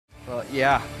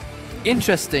Yeah,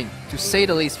 interesting to say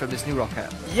the least from this new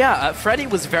Roccat. Yeah, Freddy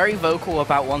was very vocal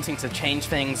about wanting to change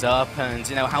things up and,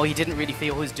 you know, how he didn't really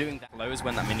feel he was doing that lows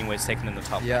when that minion wave's taken in the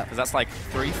top. Yeah. Because that's like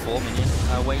 3-4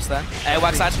 minion waves there.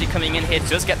 Airwax actually coming in here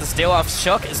just get the steal off.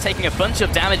 Shook is taking a bunch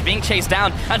of damage, being chased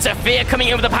down. And Sophia coming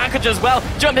in with the package as well,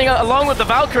 jumping along with the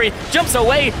Valkyrie, jumps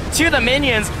away to the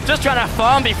minions, just trying to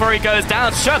farm before he goes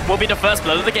down. Shook will be the first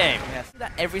blood of the game.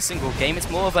 That every single game,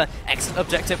 it's more of an exit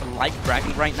objective like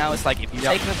Dragon right now. It's like if you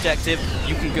take an objective,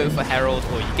 you can go for Herald,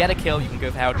 or you get a kill, you can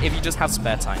go for Herald if you just have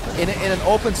spare time. In an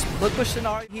open split push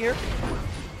scenario here,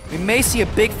 we may see a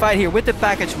big fight here with the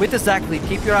package, with the Zac lead.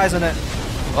 Keep your eyes on it.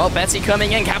 Well, Betsy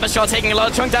coming in, Cabashot taking a lot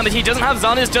of chunk damage. He doesn't have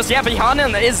Zonus just yet, but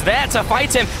Hanan is there to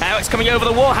fight him. Alex coming over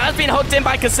the wall, has been hooked in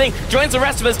by Kasing, joins the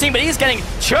rest of his team, but he's getting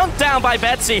chunked down by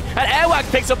Betsy. And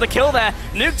Airwax picks up the kill there.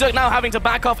 Nuke now having to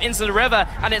back off into the river,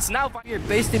 and it's now... Here,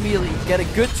 based immediately, get a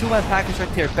good two-man package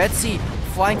right there. Betsy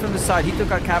flying from the side, he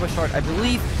took out Cabashot. I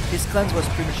believe his cleanse was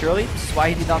prematurely, that's why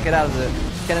he did not get out of the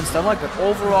cannon stunlock, but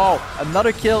overall,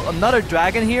 another kill, another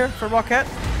dragon here for Roccat.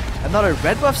 Another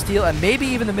red buff steal, and maybe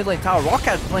even the mid lane tower.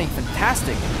 Roccat playing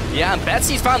fantastic. Yeah, and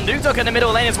Betsy's found Nuke in the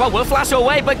middle lane as well. Will flash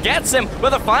away, but gets him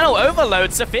with a final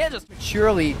overload. Sophia just...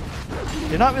 Surely,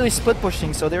 they're not really split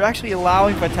pushing, so they're actually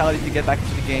allowing Vitality to get back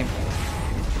into the game.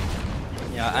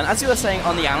 Yeah, and as you were saying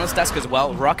on the analyst desk as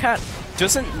well, Roccat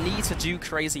doesn't need to do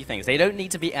crazy things. They don't need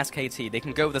to be SKT. They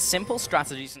can go with the simple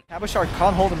strategies. Cabashot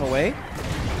can't hold him away.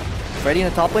 Freddy in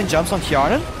the top lane jumps on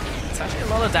Kjarnan. It's actually a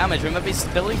lot of damage. Remember, he's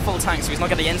building full tank, so he's not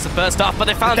going to get instant burst off, but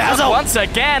they found him once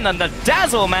again, and the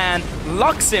Dazzle Man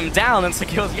locks him down and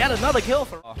secures yet another kill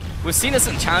for... We've seen this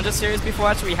in Challenger Series before,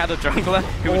 actually. We had a jungler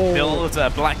who would build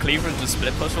Black Cleaver and just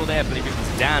split push all day. I believe it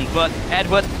was Dan, but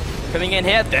Edward coming in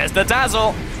here. There's the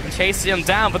Dazzle. Chasing him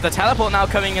down, but the teleport now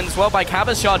coming in as well by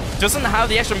Cabashot. Doesn't have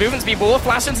the extra movement speed, but will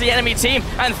flash into the enemy team,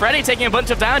 and Freddy taking a bunch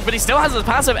of damage, but he still has his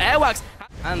passive Airwax.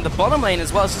 And the bottom lane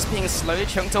as well is just being slowly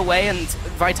chunked away, and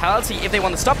Vitality, if they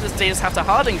want to stop this, they just have to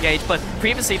hard engage, but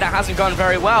previously that hasn't gone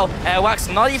very well.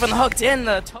 Airwax not even hooked in,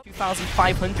 the top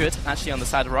 2,500 actually on the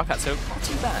side of Roccat, so not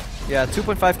too bad. Yeah,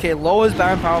 2.5k, lowest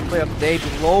Baron power play of the day,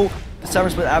 below the summer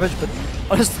split average, but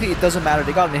honestly it doesn't matter,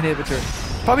 they got an inhibitor.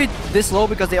 Probably this low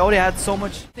because they already had so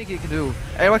much I think he can do.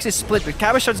 Airwax is split, but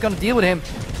Cabashot's gonna deal with him.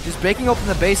 Just breaking open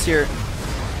the base here.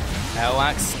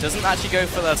 Airwax doesn't actually go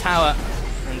for the tower.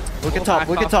 Look at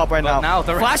top right now.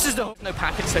 The flashes no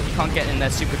package, so he can't get in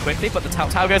there super quickly, but the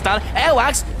tower goes down.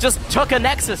 Airwax just took a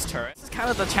Nexus turret. It's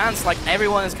kind of the chance, like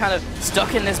everyone is kind of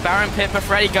stuck in this Baron pit, but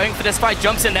Freddy going for this fight,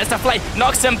 jumps in, there's the flame,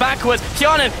 knocks him backwards.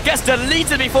 Kjarnan gets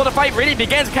deleted before the fight really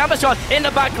begins. Cabashot in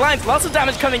the back lines, lots of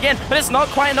damage coming in, but it's not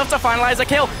quite enough to finalize a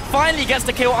kill. Finally gets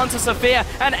the kill onto Sophia,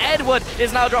 and Edward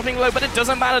is now dropping low, but it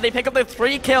doesn't matter. They pick up the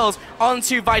 3 kills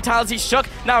onto Vitality. Shook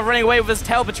now running away with his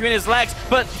tail between his legs,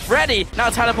 but Freddy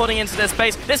now teleporting into this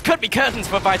space. This could be curtains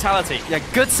for Vitality. Yeah,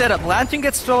 good setup. Lantern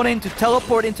gets thrown in to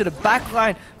teleport into the back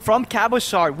line from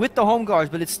Cabashot with the home guards,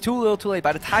 but it's too little too late.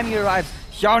 By the time he arrives,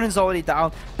 Kjarnan's already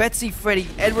down. Betsy, Freddy,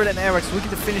 Edward, and Airwax looking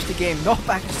to finish the game. No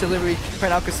package delivery right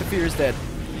now because Sophia is dead.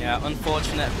 Yeah,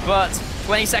 unfortunate, but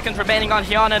 20 seconds remaining on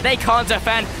Kjarnan. They can't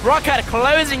defend. Roccat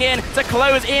closing in to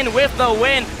close in with the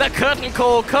win. The curtain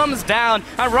call comes down,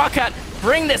 and Roccat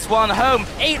bring this one home.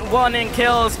 8-1 in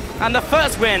kills, and the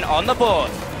first win on the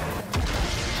board.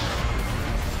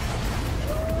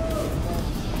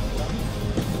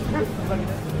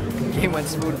 Game went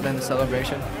smoother than the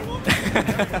celebration.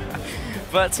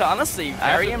 But honestly,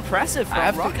 very impressive from I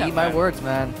have Roccat, to eat my words,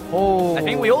 man. Oh. I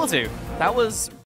think we all do. That was